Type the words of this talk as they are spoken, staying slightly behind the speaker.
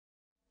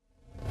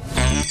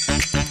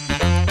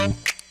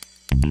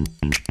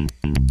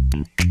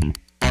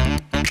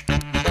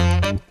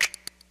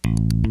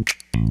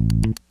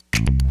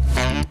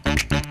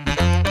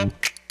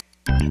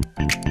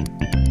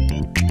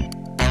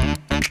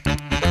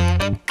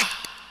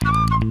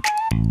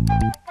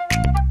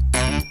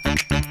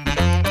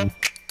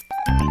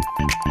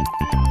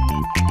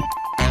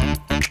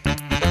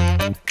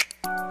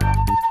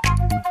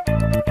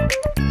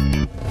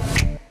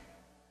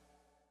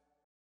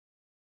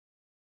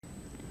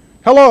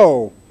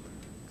Hello,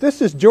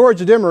 this is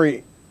George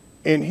Demaree,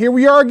 and here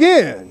we are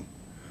again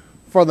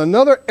for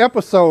another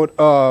episode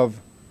of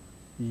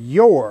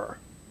Your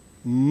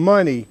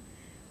Money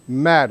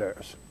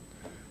Matters.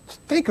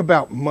 Think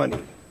about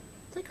money.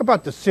 Think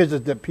about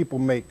decisions that people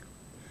make.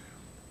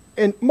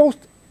 And most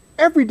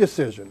every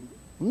decision,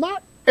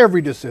 not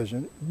every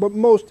decision, but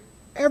most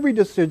every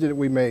decision that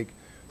we make,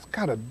 it's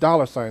got a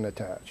dollar sign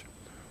attached.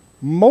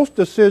 Most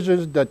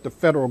decisions that the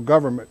federal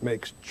government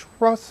makes,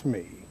 trust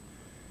me,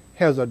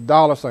 has a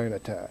dollar sign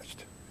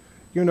attached.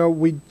 You know,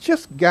 we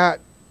just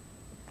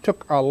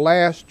took our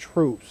last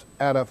troops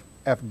out of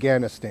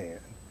Afghanistan.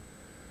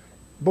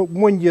 But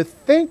when you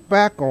think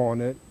back on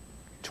it,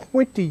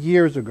 20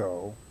 years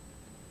ago,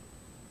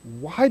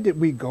 why did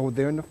we go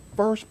there in the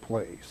first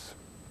place?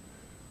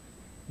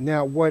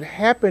 Now, what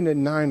happened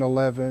in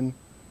 9/11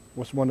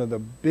 was one of the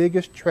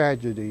biggest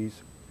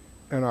tragedies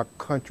in our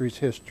country's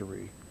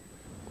history.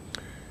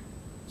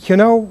 You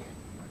know,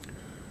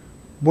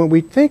 when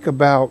we think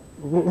about,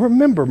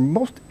 remember,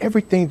 most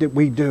everything that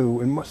we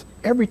do and most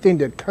everything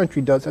that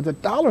country does has a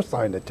dollar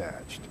sign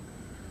attached.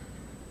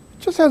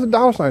 It just has a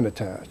dollar sign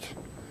attached.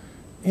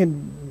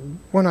 And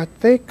when I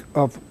think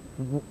of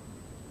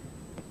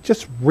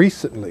just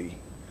recently,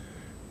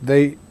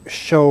 they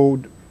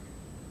showed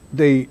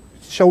the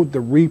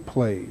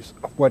replays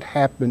of what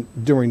happened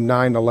during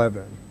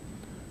 9/11.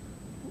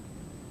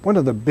 One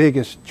of the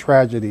biggest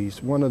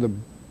tragedies, one of the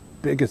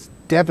biggest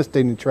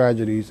devastating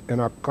tragedies in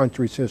our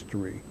country's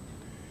history.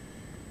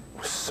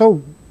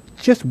 So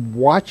just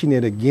watching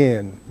it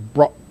again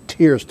brought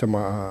tears to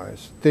my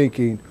eyes,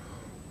 thinking,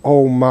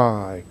 oh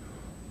my,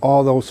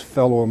 all those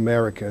fellow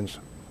Americans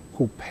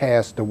who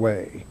passed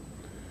away.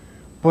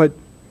 But,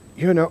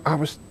 you know,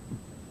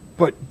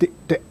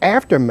 the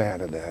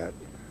aftermath of that,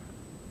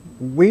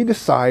 we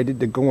decided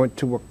to go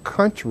into a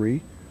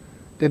country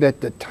that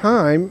at the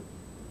time,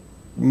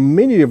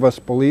 many of us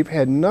believe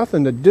had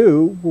nothing to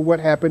do with what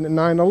happened in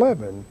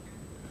 9/11.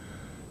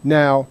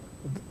 Now,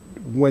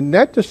 when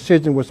that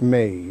decision was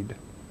made,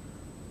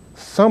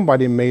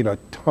 somebody made a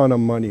ton of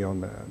money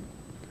on that.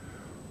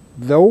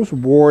 Those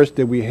wars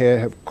that we had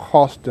have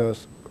cost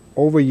us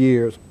over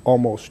years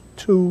almost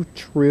 $2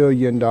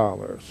 trillion.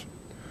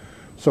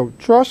 So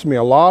trust me,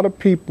 a lot of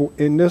people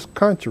in this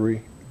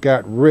country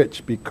got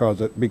rich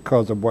because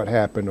of what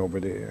happened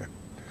over there.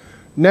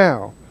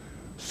 Now,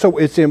 so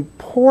it's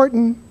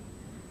important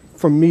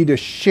for me to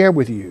share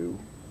with you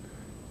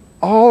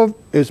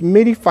as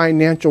many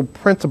financial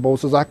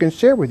principles as I can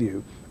share with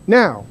you.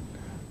 Now,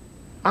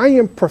 I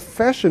am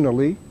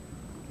professionally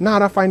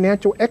not a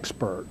financial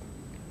expert,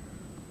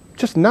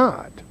 just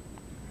not.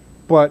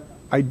 But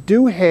I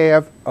do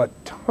have a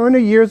ton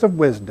of years of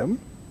wisdom.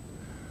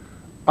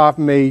 I've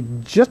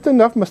made just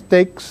enough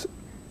mistakes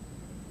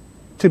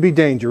to be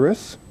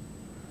dangerous.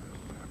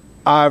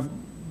 I've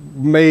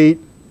made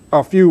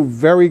a few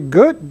very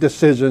good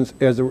decisions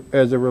as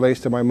it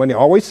relates to my money.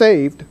 Always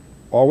saved.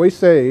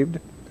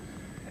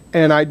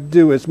 And I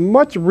do as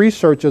much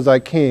research as I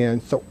can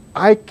so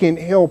I can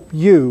help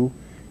you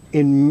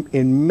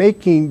in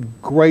making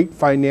great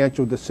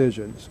financial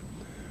decisions.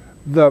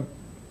 The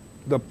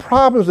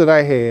problems that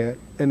I had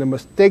and the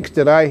mistakes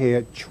that I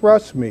had,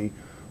 trust me,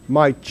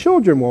 my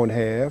children won't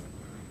have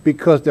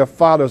because their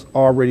fathers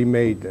already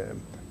made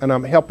them. And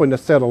I'm helping to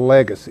set a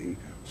legacy.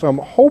 So I'm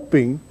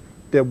hoping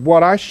that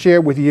what I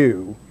share with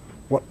you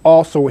will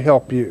also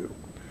help you.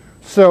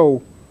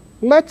 So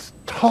let's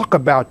talk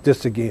about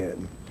this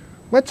again.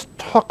 Let's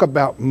talk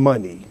about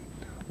money.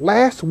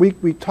 Last week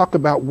we talked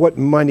about what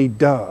money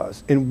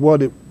does and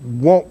what it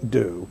won't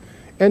do.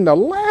 And the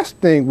last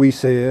thing we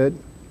said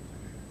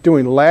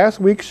during last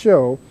week's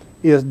show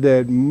is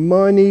that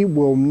money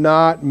will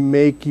not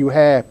make you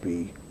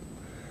happy.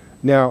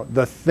 Now,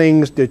 the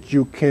things that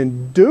you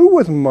can do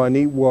with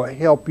money will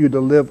help you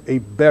to live a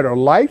better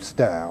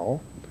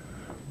lifestyle,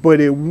 but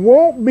it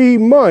won't be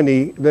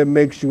money that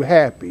makes you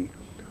happy.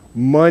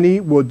 Money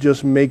will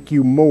just make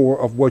you more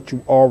of what you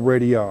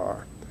already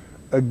are.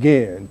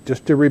 Again,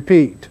 just to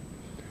repeat,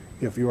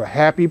 if you're a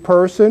happy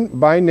person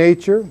by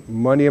nature,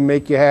 money will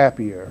make you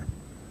happier.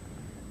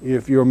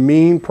 If you're a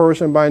mean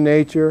person by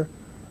nature,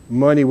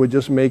 money will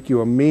just make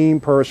you a mean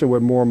person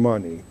with more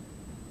money.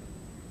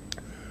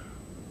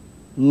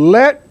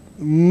 Let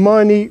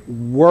money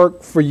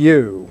work for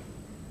you.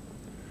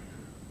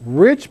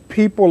 Rich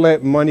people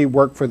let money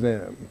work for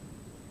them.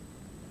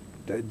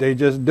 They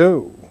just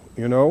do,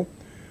 you know.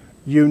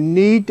 You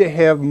need to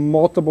have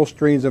multiple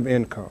streams of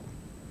income.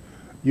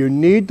 You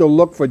need to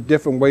look for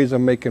different ways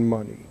of making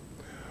money.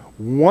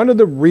 One of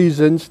the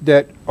reasons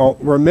that,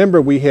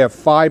 remember, we have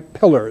 5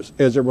 pillars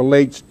as it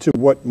relates to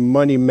what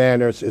Money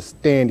Matters is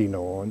standing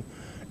on.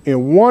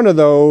 And one of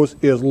those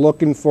is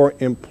looking for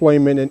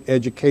employment and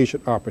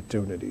education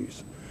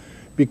opportunities.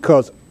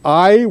 Because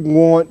I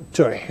want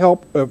to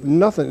help, if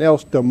nothing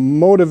else, to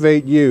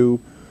motivate you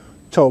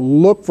to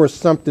look for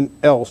something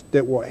else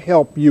that will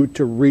help you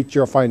to reach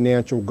your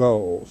financial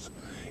goals.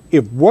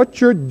 If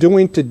what you're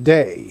doing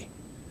today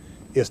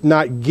is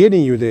not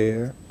getting you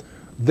there,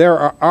 there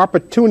are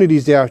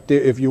opportunities out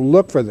there if you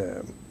look for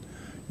them.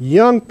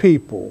 Young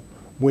people,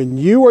 when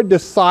you are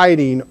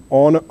deciding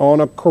on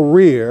a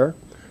career,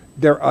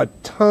 there are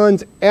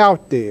tons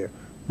out there,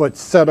 but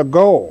set a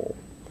goal.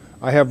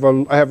 I have a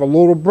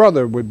little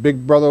brother with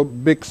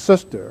big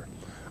sister.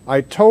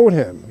 I told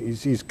him,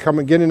 he's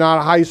getting out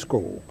of high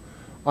school.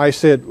 I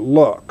said,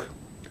 look,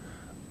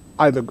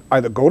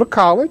 either go to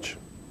college.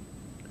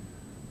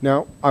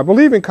 Now, I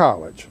believe in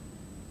college.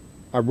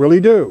 I really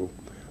do.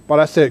 But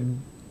I said,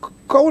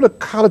 go to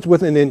college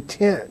with an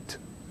intent.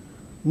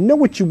 Know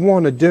what you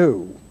want to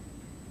do.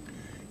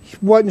 He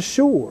wasn't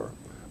sure.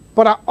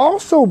 But I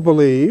also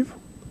believe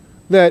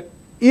that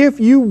if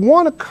you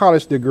want a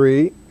college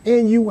degree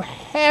and you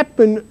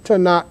happen to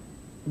not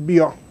be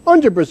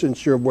 100%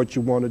 sure of what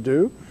you want to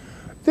do,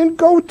 then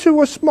go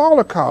to a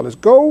smaller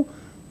college. Go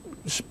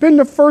spend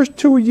the first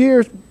 2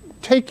 years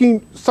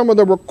taking some of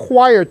the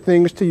required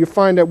things till you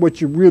find out what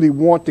you really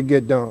want to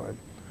get done.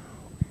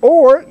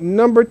 Or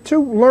number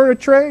 2, learn a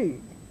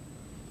trade.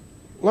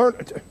 Learn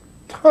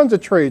tons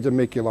of trades that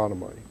make you a lot of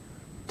money.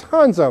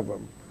 Tons of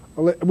them.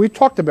 We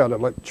talked about it,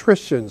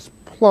 electricians,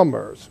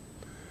 plumbers.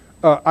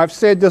 I've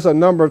said this a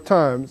number of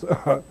times.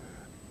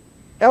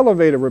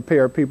 Elevator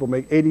repair people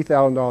make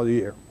 $80,000 a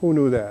year. Who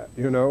knew that,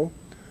 you know?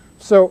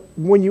 So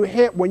when you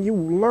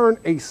learn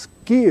a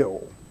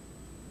skill,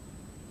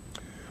 I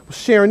was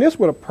sharing this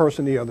with a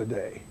person the other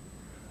day.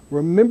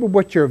 Remember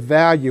what your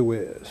value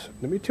is.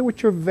 Let me tell you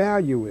what your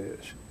value is.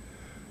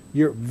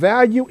 Your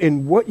value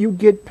in what you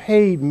get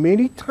paid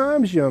many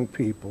times, young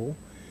people,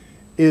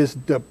 is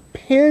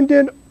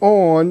dependent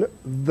on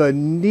the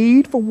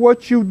need for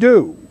what you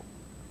do.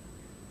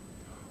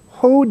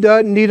 Who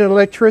doesn't need an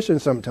electrician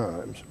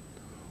sometimes?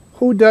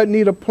 Who doesn't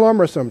need a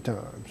plumber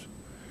sometimes?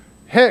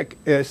 Heck,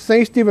 at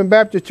St. Stephen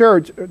Baptist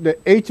Church, the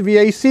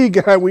HVAC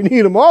guy, we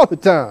need him all the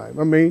time.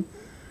 I mean,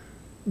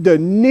 the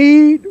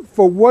need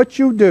for what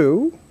you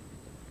do,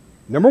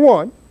 number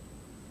 1.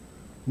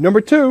 Number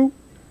 2,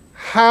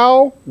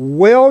 how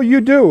well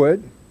you do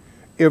it.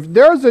 If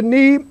there's a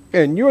need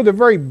and you're the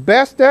very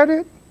best at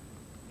it,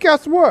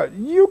 guess what?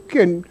 You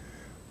can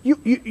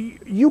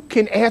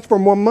ask for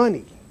more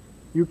money.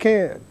 You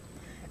can.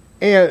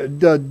 And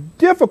the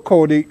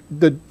difficulty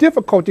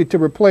to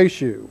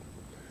replace you,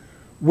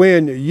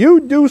 when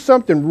you do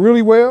something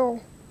really well,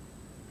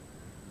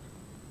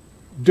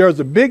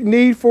 there's a big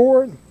need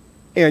for it,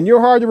 and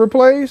you're hard to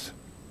replace,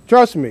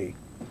 trust me,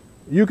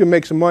 you can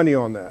make some money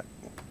on that.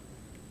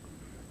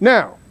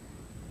 Now,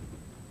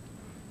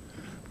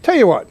 tell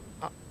you what,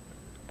 I'm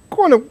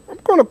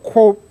going to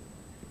quote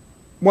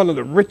one of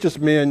the richest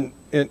men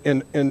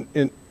in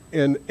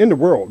the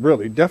world,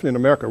 really, definitely in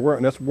America,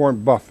 and that's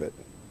Warren Buffett.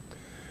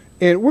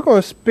 And we're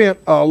going to spend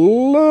a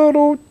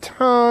little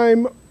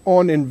time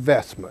on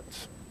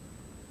investments,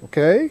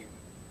 okay?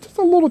 Just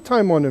a little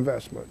time on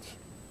investments.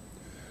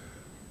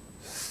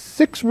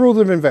 6 rules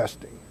of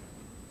investing.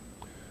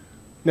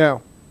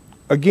 Now,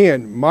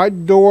 again, my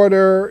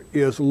daughter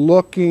is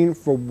looking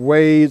for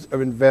ways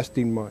of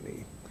investing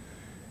money.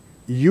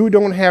 You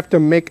don't have to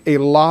make a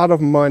lot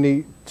of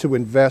money to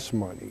invest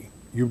money.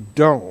 You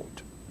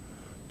don't.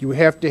 You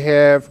have to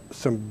have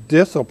some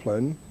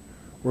discipline.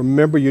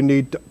 Remember, you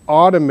need to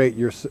automate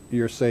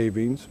your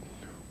savings,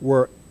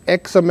 where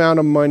X amount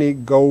of money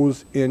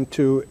goes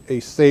into a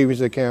savings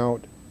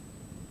account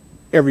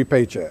every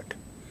paycheck.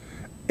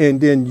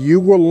 And then you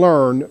will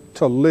learn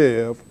to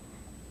live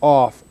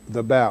off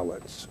the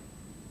balance.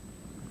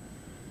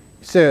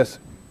 It says,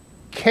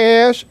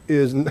 cash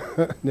is, now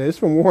this is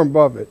from Warren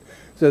Buffett,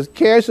 it says,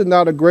 cash is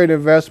not a great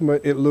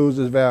investment, it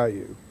loses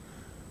value.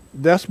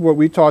 That's what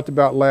we talked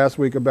about last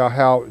week, about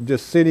how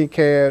just sitting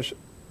cash,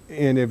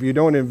 and if you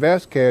don't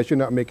invest cash, you're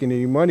not making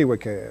any money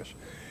with cash.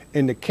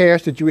 And the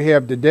cash that you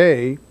have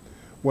today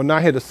will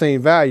not have the same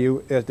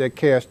value as that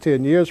cash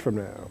 10 years from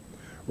now.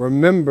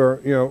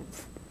 Remember,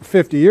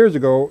 50 years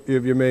ago,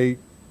 if you made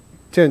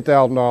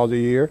 $10,000 a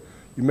year,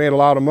 you made a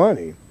lot of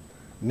money.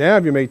 Now,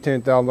 if you make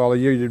 $10,000 a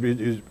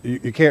year,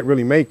 you can't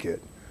really make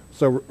it.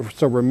 So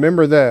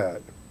remember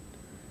that.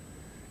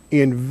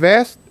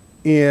 Invest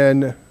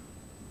in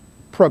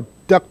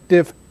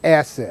productive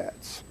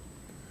assets.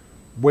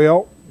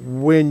 Well,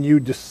 when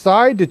you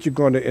decide that you're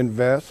going to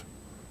invest,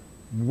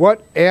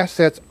 what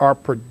assets are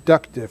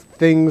productive?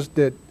 Things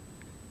that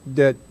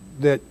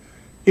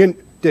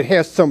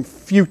has some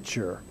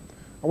future.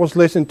 I was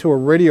listening to a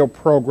radio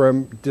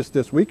program just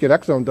this week,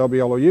 actually on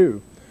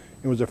WLOU.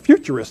 It was a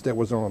futurist that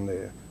was on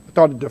there.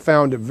 I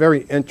found it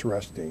very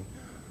interesting.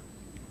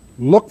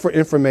 Look for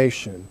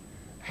information.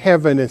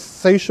 Have an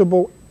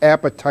insatiable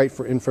appetite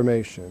for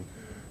information.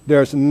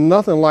 There's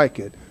nothing like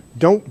it.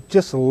 Don't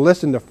just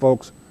listen to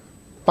folks.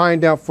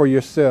 Find out for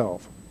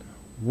yourself.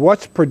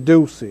 What's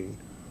producing?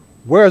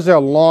 Where's their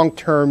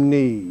long-term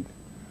need?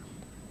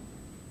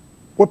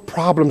 What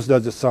problems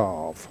does it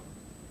solve?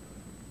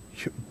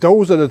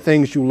 Those are the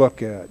things you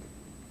look at.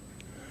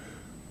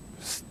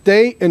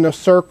 Stay in the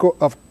circle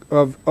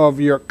of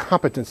your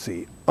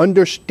competency.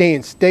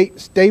 Understand,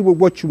 stay with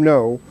what you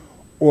know,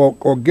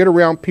 or get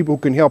around people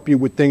who can help you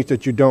with things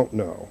that you don't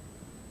know.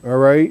 All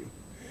right?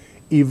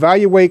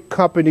 Evaluate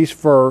companies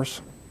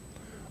first.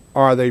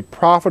 Are they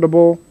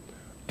profitable?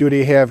 Do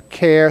they have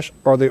cash?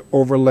 Are they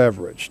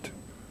over-leveraged?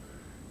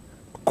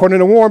 According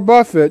to Warren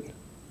Buffett,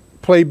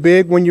 play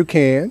big when you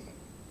can.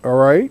 All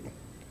right?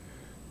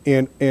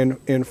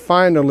 And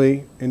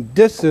finally, and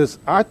this is,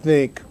 I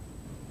don't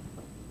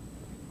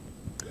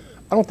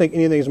think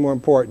anything is more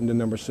important than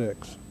number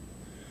 6.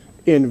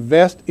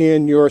 Invest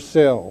in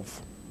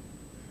yourself.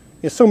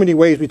 In so many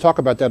ways, we talk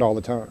about that all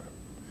the time.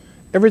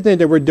 Everything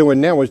that we're doing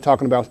now, we're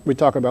talking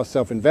about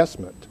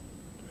self-investment.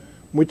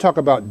 We talk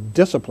about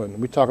discipline.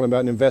 We're talking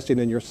about investing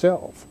in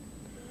yourself.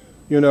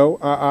 You know,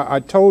 I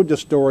told the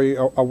story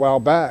a while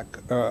back,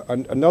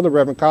 another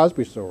Reverend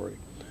Cosby story,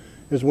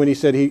 is when he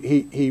said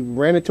he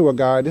ran into a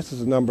guy, this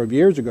is a number of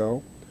years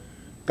ago,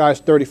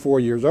 guy's 34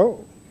 years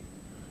old.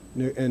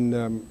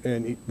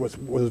 And he was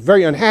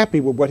very unhappy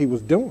with what he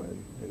was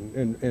doing.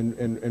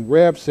 And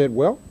Rev said,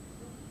 well,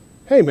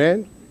 hey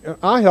man,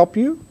 I'll help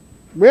you.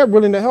 We're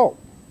willing to help.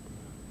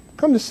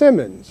 Come to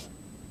Simmons.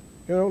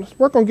 You know, let's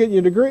work on getting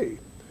your degree. And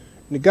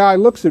the guy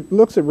looks at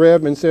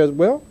Rev and says,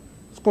 well,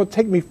 it's going to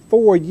take me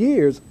 4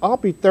 years. I'll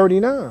be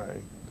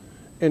 39.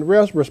 And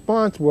Rev's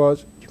response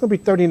was, you're going to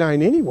be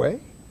 39 anyway.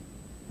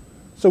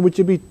 So would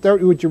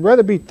you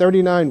rather be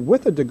 39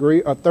 with a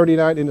degree or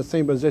 39 in the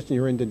same position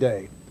you're in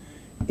today?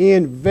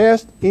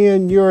 Invest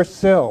in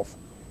yourself.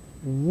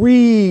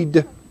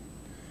 Read.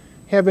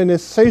 Have an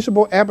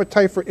insatiable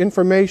appetite for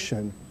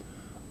information.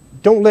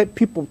 Don't let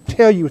people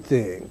tell you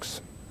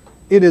things.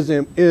 It is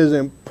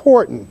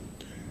important.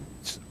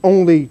 It's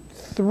only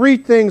 3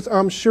 things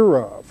I'm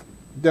sure of.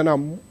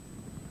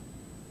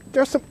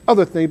 There's some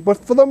other things,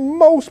 but for the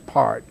most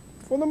part,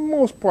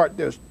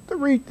 there's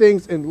 3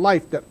 things in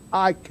life that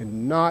I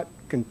cannot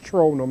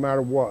control no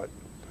matter what.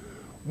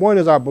 One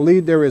is I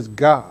believe there is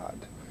God.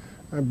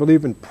 I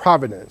believe in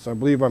providence. I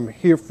believe I'm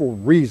here for a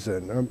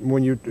reason.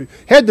 When you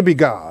had to be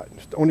God.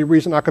 It's the only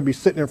reason I could be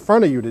sitting in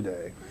front of you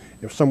today.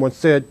 If someone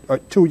said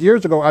 2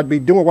 years ago I'd be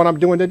doing what I'm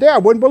doing today, I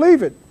wouldn't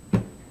believe it.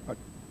 I'm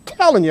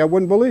telling you, I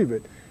wouldn't believe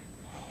it.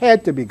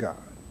 Had to be God.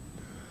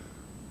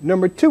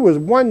 Number 2 is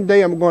one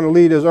day I'm going to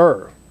leave this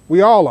earth.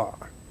 We all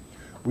are.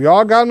 We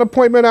all got an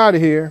appointment out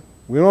of here.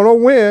 We don't know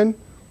when.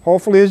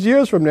 Hopefully it's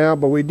years from now,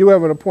 but we do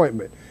have an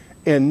appointment.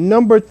 And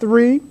number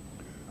 3,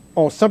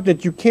 on something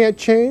that you can't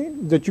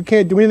change, that you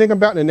can't do anything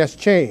about, and that's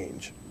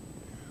change.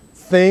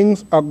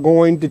 Things are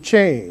going to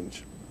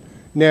change.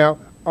 Now,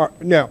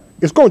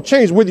 it's going to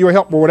change with your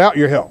help or without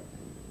your help.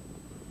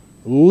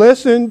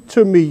 Listen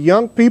to me,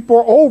 young people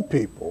or old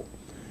people.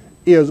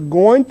 It's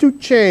going to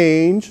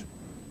change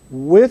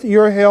with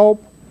your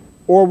help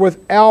or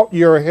without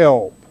your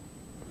help.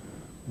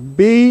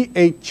 Be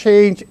a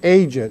change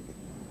agent.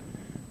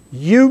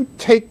 You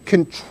take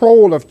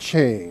control of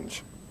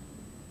change.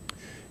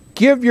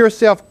 Give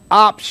yourself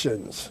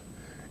options.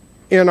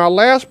 In our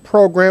last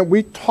program,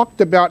 we talked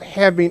about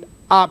having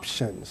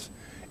options.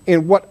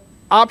 And what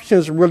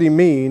options really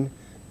mean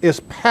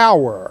is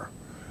power.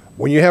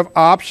 When you have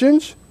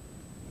options,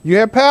 you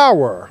have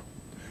power.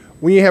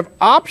 When you have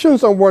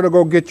options on where to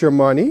go get your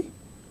money,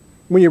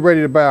 when you're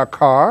ready to buy a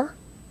car,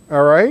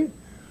 all right,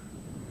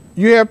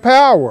 you have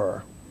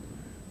power.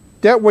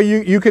 That way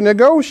you can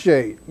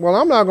negotiate. Well,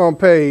 I'm not going to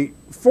pay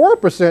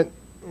 4%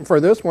 for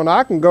this one.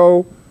 I can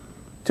go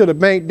to the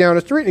bank down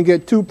the street and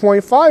get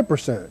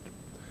 2.5%.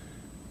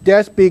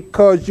 That's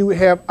because you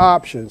have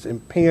options,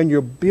 and paying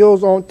your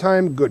bills on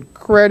time, good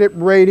credit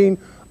rating,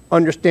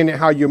 understanding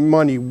how your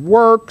money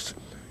works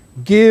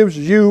gives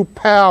you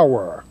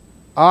power.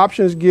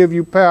 Options give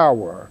you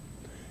power.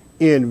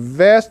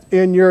 Invest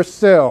in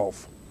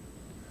yourself.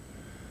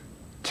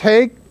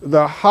 Take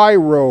the high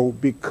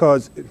road,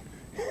 because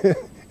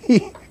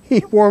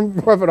Warren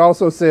Buffett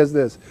also says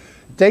this.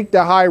 Take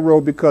the high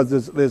road because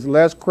there's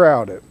less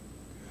crowded.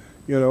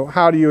 You know,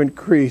 how do you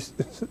increase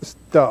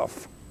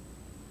stuff?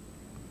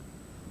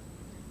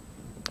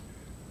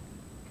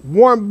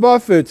 Warren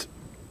Buffett's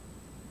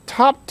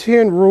top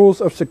 10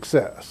 rules of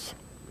success.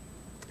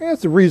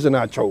 That's the reason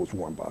I chose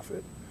Warren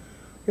Buffett.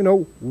 You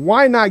know,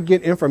 why not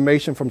get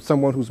information from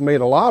someone who's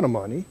made a lot of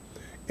money,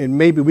 and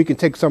maybe we can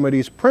take some of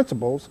these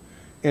principles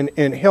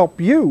and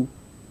help you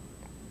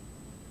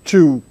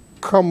to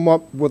come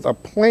up with a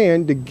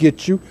plan to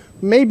get you,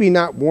 maybe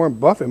not Warren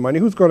Buffett money,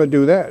 who's going to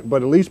do that,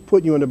 but at least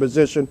put you in a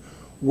position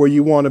where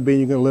you want to be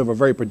and you're going to live a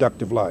very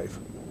productive life.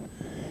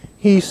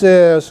 He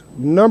says,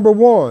 number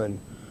 1,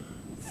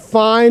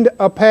 find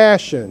a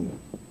passion.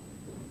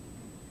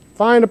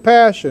 Find a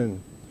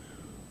passion.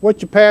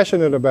 What you're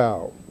passionate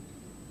about.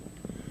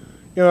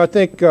 You know, I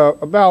think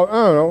about, I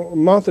don't know, a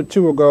month or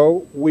two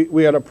ago,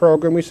 we had a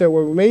program. We said,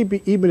 well,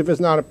 maybe even if it's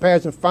not a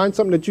passion, find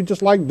something that you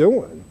just like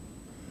doing,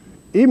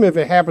 even if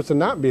it happens to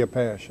not be a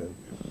passion.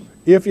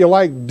 If you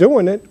like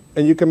doing it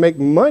and you can make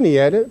money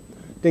at it,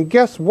 then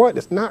guess what?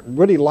 It's not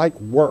really like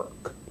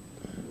work.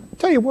 I'll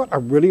tell you what, I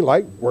really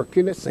like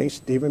working at St.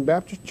 Stephen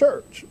Baptist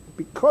Church.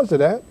 Because of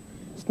that,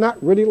 it's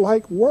not really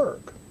like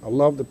work. I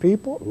love the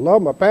people,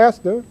 love my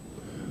pastor,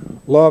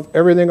 love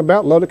everything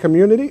about, love the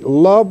community,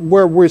 love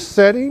where we're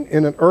setting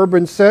in an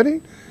urban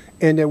setting,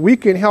 and that we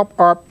can help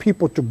our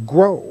people to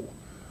grow.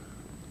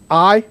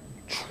 I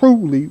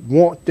truly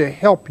want to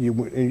help you.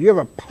 And you have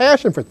a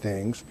passion for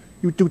things,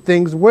 you do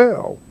things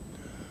well.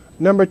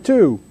 Number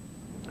two,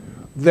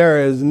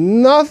 there is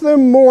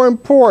nothing more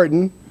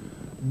important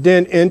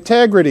than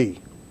integrity.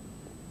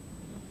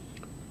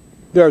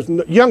 There's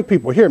young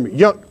people, hear me,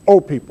 young,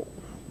 old people.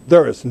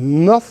 There is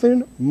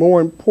nothing more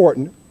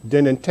important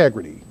than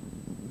integrity.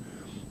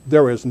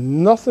 There is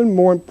nothing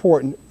more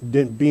important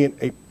than being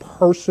a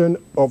person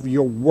of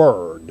your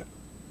word.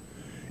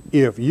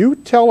 If you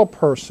tell a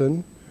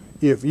person,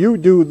 if you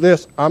do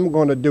this, I'm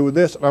going to do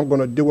this, and I'm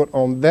going to do it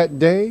on that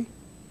day,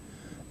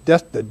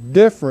 that's the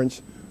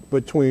difference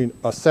between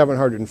a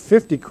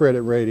 750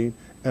 credit rating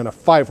and a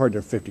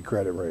 550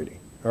 credit rating,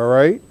 all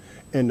right?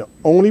 And the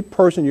only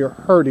person you're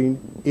hurting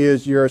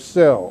is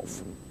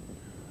yourself.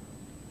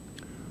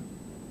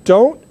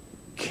 Don't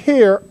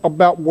care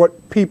about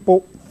what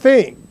people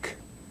think.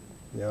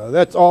 You know,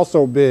 that's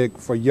also big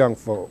for young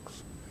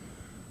folks.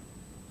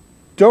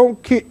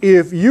 Don't care.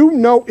 If you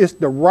know it's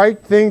the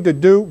right thing to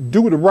do,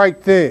 do the right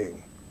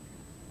thing.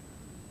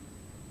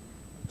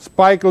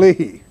 Spike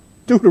Lee,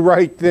 do the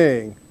right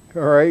thing,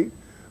 all right?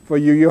 For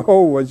you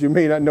old ones, you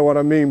may not know what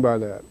I mean by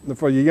that.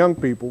 For you young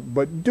people,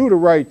 but do the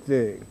right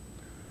thing.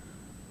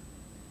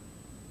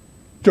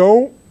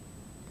 Don't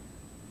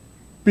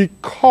be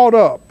caught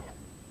up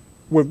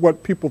with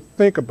what people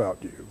think about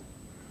you.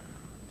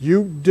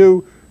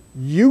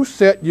 You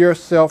set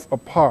yourself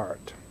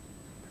apart.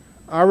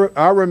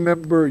 I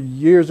remember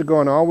years ago,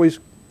 and I always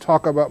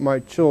talk about my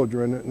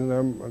children,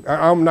 and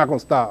I'm not going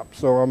to stop,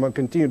 so I'm going to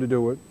continue to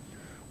do it.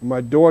 My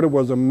daughter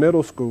was a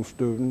middle school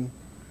student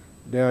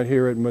down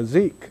here at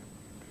Mazik,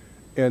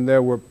 and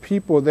there were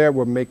people there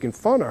were making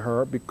fun of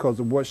her because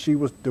of what she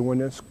was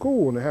doing in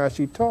school and how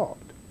she taught.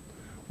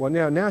 Well,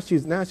 now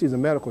she's a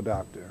medical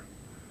doctor,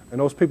 and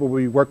those people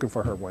will be working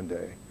for her one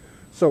day.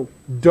 So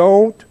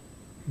don't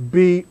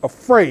be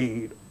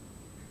afraid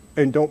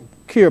and don't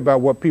care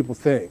about what people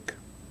think.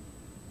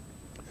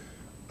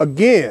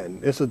 Again,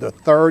 this is the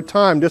third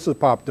time this has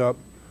popped up.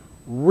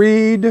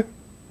 Read,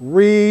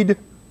 read,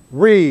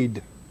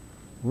 read,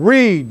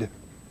 read,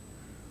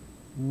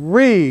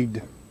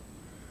 read.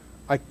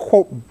 I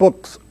quote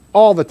books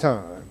all the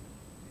time.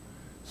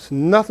 It's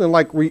nothing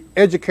like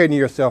re-educating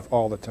yourself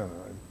all the time.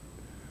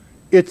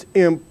 It's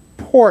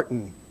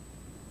important.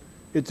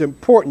 It's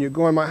important. You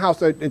go in my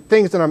house, and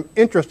things that I'm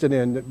interested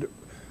in,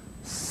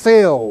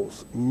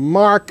 sales,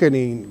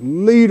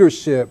 marketing,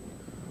 leadership,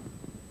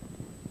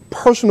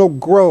 personal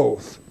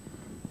growth.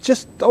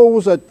 Just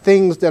those are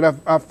things that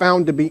I've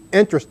found to be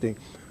interesting.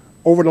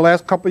 Over the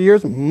last couple of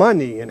years,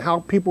 money and how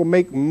people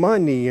make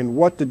money and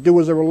what to do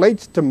as it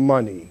relates to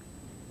money.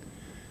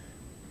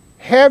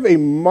 Have a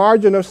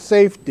margin of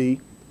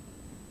safety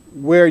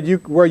where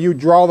you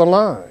draw the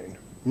line.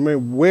 I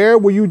mean, where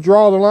will you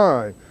draw the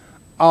line?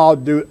 I'll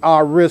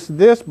risk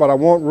this, but I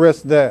won't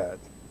risk that.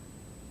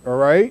 All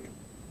right?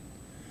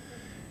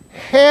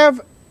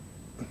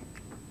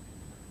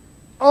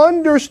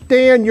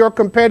 Understand your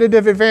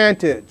competitive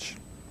advantage.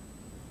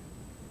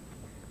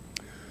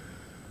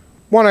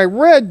 When I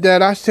read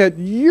that, I said,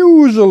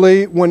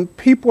 usually when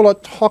people are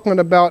talking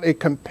about a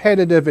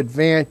competitive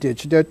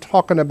advantage, they're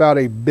talking about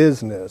a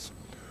business.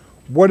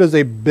 What is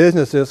a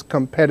business's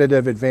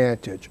competitive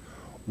advantage?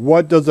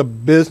 What does a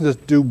business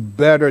do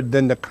better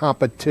than the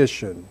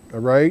competition, all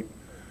right?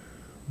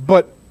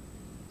 But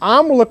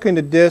I'm looking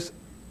at this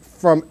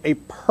from a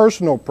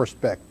personal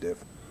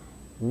perspective.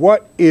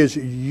 What is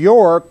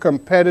your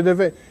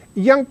competitive?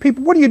 Young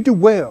people, what do you do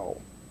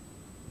well?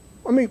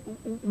 I mean,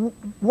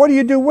 what do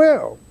you do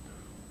well?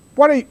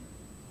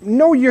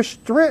 Know your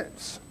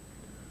strengths.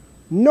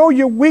 Know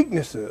your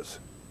weaknesses.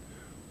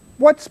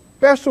 What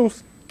special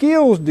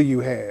skills do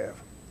you have?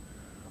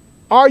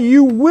 Are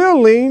you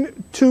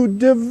willing to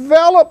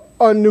develop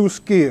a new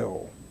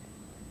skill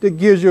that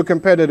gives you a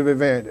competitive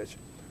advantage?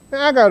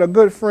 Now, I got a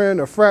good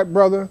friend, a frat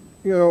brother,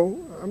 you know,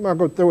 I'm not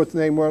going to throw his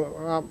name,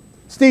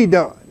 Steve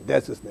Dunn,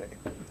 that's his name.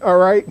 All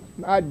right?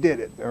 I did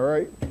it, all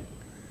right?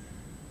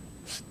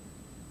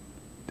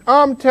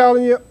 I'm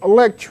telling you,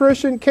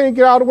 electrician can't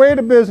get out of the way of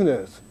the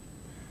business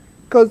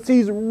because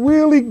he's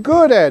really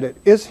good at it.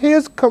 It's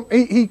his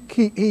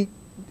it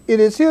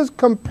is his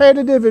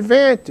competitive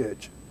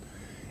advantage.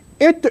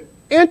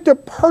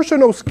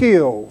 Interpersonal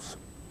skills.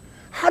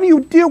 How do you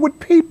deal with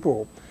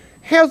people?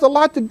 Has a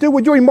lot to do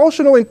with your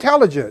emotional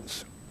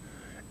intelligence.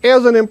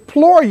 As an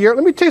employer,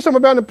 let me tell you something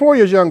about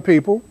employers, young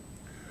people.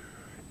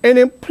 An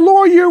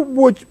employer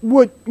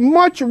would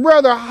much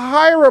rather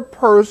hire a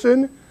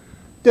person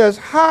that's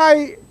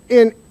high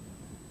in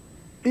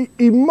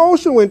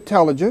emotional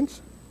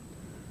intelligence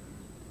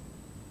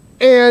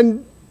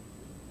and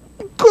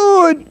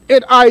good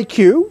at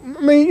IQ.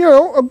 I mean, you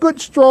know, a good,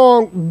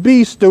 strong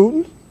B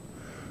student,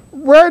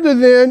 rather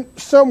than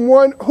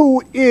someone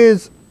who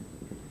is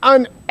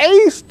an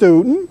A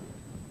student,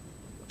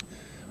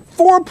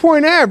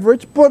 4-point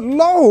average, but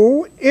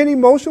low in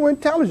emotional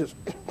intelligence.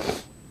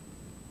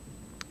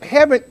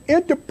 Having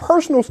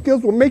interpersonal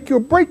skills will make you or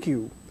break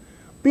you.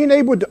 Being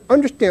able to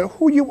understand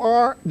who you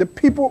are, the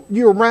people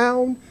you're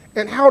around,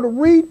 and how to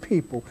read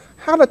people,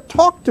 how to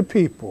talk to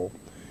people.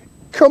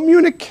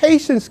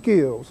 Communication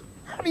skills.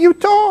 How do you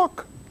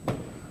talk?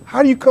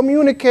 How do you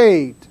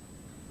communicate?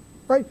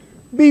 Right?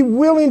 Be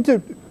willing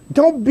to,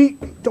 don't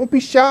be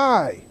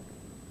shy.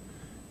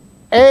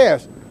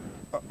 Ask.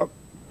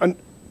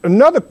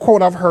 Another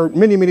quote I've heard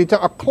many, many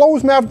times, a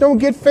closed mouth don't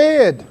get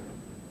fed.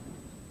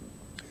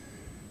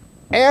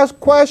 Ask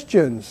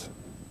questions.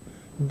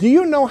 Do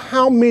you know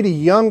how many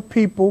young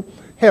people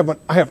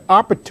have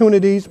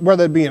opportunities,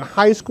 whether it be in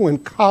high school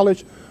and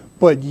college,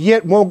 but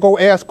yet won't go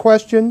ask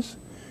questions?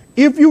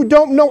 If you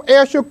don't know,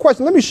 ask your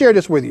question. Let me share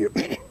this with you.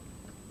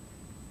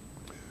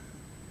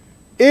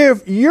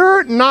 If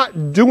you're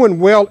not doing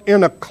well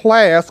in a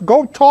class,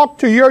 go talk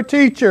to your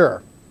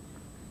teacher.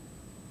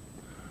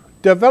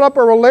 Develop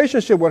a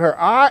relationship with her.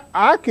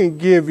 I can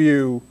give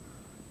you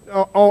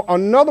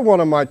another one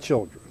of my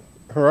children,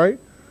 all right,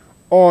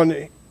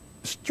 on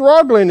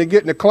struggling to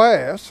get in a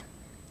class,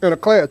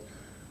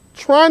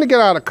 trying to get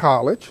out of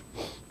college,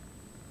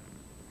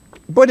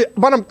 but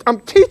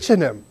I'm teaching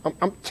them.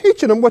 I'm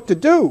teaching them what to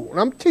do. And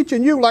I'm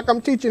teaching you like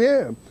I'm teaching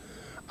him.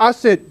 I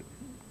said,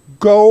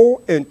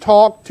 go and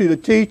talk to the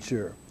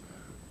teacher.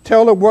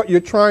 Tell her what you're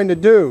trying to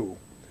do.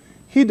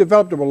 He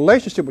developed a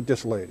relationship with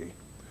this lady.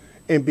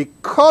 And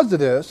because of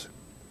this,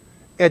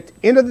 at the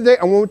end of the day,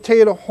 I won't tell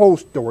you the whole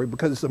story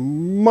because it's a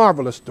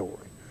marvelous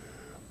story.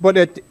 But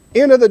at the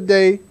end of the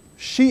day,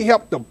 she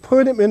helped to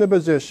put him in a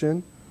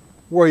position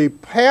where he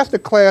passed a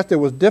class that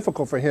was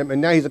difficult for him,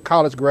 and now he's a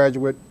college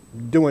graduate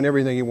doing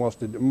everything he wants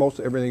to do, most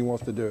of everything he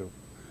wants to do.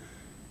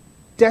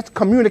 That's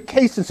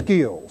communication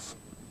skills.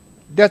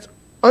 That's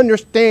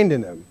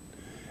understanding them.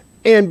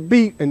 And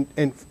be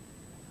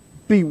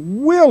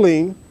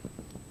willing.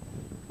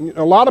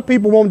 A lot of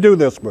people won't do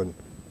this one.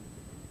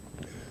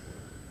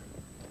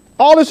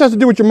 All this has to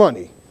do with your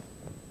money.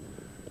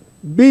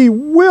 Be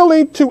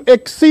willing to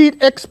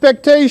exceed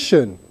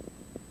expectation.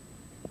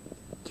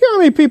 Do you know how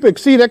many people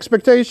exceed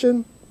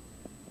expectation?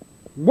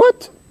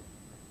 What?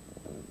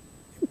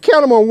 You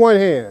count them on one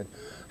hand.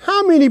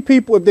 How many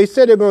people, if they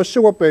said they're going to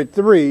show up at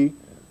 3,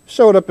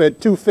 showed up at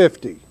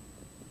 2:50?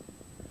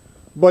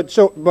 But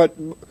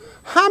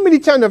how many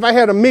times have I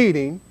had a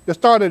meeting that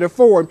started at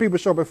 4 and people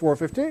show up at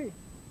 4:15?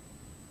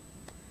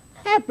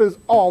 Happens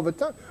all the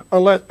time.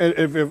 Unless,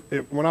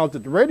 if when I was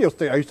at the radio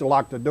station, I used to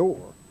lock the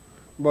door.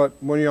 But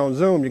when you're on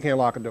Zoom, you can't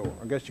lock a door.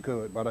 I guess you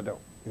could, but I don't,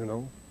 you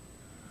know.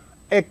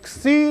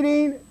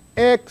 Exceeding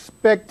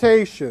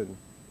expectation.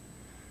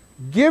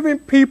 Giving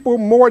people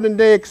more than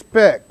they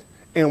expect.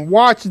 And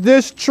watch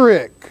this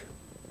trick.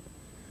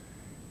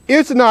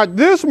 It's not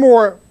this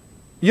more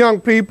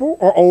young people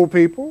or old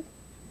people.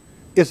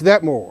 It's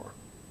that more.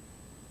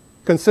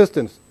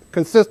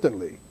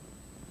 Consistently.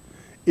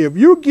 If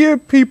you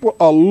give people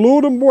a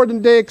little more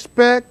than they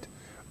expect,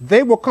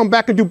 they will come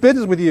back and do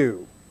business with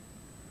you.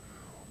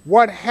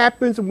 What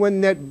happens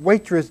when that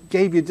waitress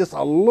gave you just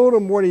a little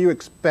more than you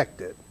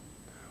expected?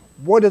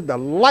 What is the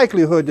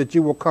likelihood that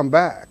you will come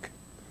back?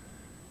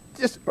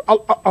 Just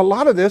a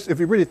lot of this, if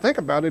you really think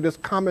about it, is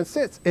common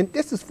sense. And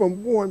this is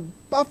from Warren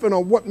Buffett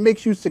on what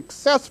makes you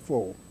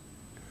successful.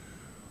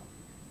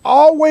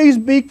 Always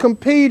be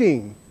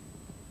competing.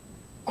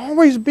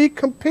 Always be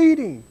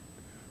competing.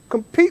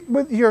 Compete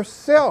with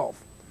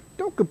yourself.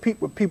 Don't compete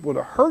with people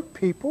to hurt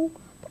people,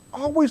 but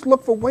always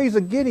look for ways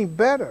of getting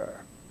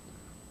better.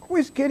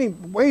 Always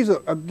getting ways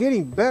of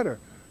getting better.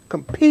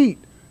 Compete.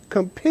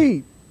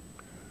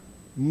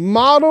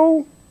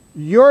 Model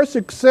your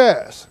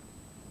success.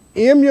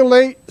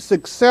 Emulate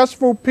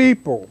successful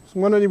people. It's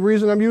one of the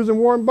reasons I'm using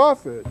Warren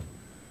Buffett.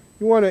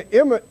 You want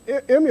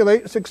to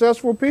emulate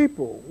successful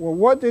people. Well,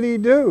 what did he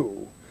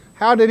do?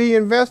 How did he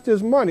invest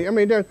his money? I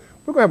mean, we're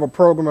going to have a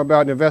program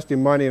about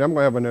investing money, and I'm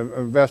going to have an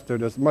investor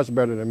that's much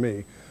better than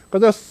me.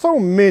 Because there's so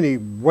many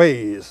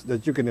ways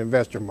that you can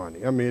invest your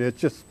money. I mean,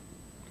 it's just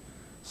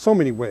so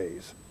many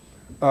ways.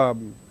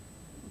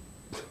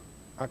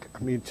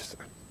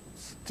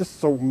 Just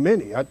so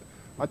many. I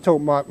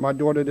told my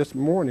daughter this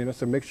morning, I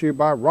said, make sure you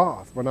buy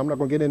Roth, but I'm not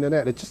going to get into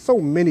that. It's just so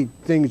many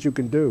things you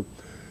can do.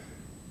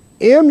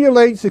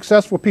 Emulate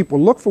successful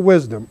people. Look for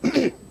wisdom.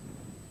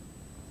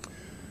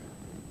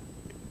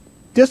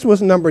 This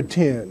was number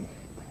 10.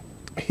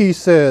 He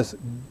says,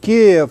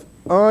 give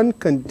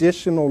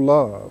unconditional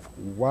love.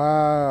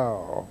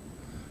 Wow.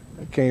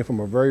 That came from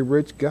a very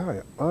rich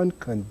guy.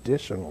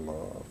 Unconditional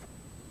love.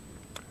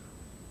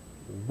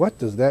 What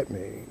does that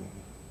mean?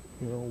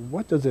 You know,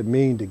 what does it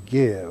mean to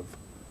give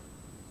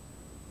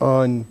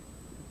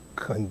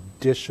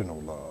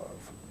unconditional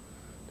love.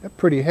 That's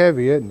pretty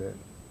heavy, isn't it?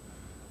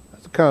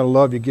 That's the kind of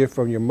love you get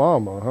from your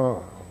mama, huh?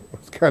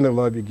 That's the kind of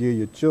love you give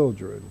your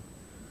children.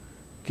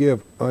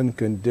 Give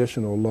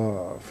unconditional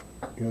love,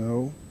 you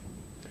know.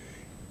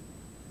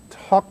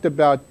 Talked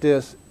about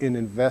this in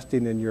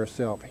investing in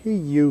yourself. He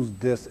used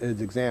this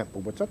as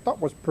example, which I thought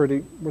was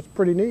pretty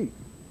neat,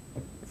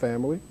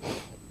 family.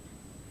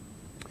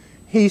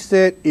 He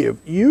said, if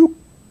you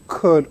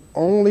could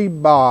only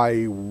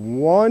buy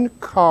one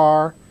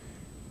car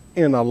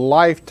in a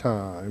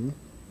lifetime,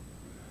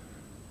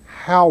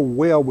 how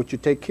well would you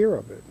take care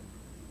of it?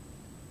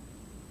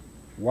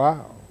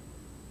 Wow.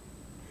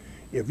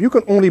 If you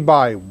could only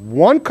buy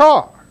one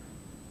car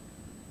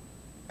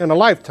in a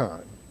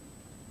lifetime,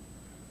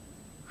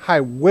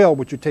 how well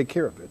would you take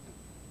care of it?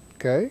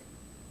 Okay?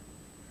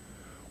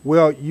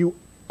 Well, you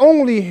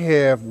only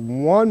have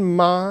one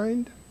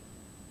mind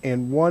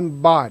and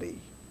one body.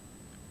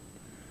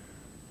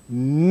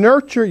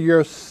 Nurture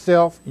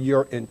yourself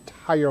your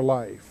entire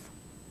life.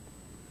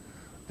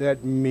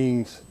 That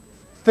means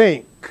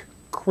think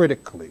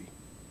critically.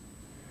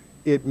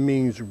 It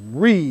means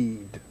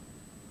read.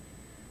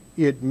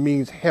 It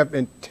means have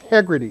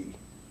integrity.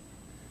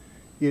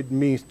 It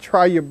means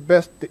try your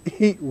best to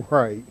eat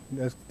right.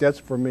 That's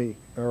for me,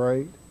 all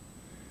right?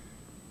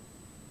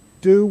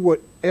 Do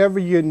whatever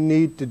you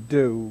need to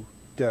do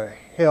to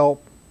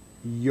help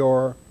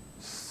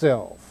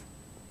yourself.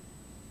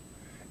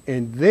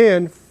 And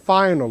then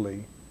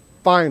finally,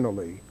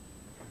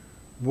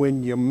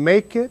 when you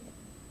make it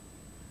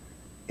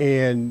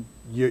and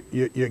you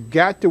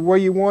got to where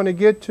you want to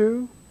get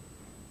to,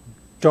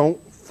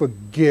 don't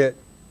forget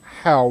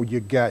how you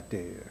got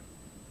there.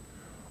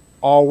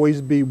 Always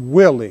be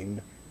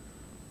willing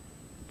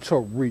to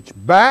reach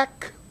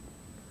back,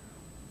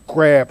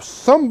 grab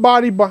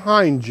somebody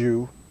behind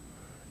you,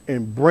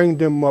 and bring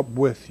them up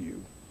with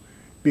you.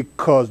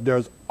 Because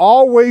there's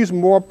always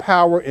more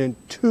power in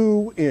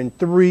 2 and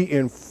 3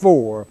 and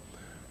 4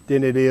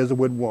 than it is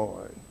with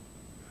 1.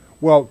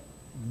 Well,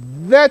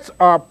 that's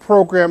our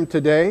program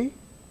today.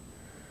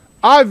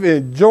 I've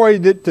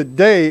enjoyed it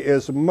today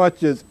as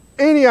much as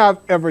any I've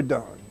ever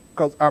done,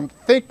 because I'm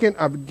thinking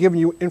I've given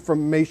you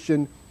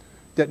information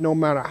that no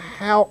matter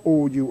how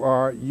old you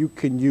are, you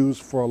can use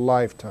for a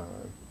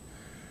lifetime.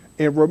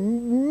 And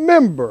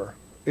remember,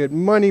 at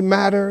Money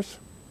Matters,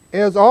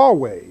 as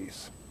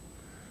always,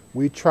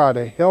 we try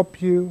to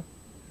help you,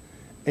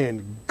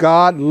 and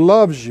God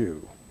loves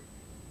you,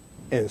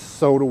 and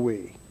so do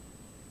we.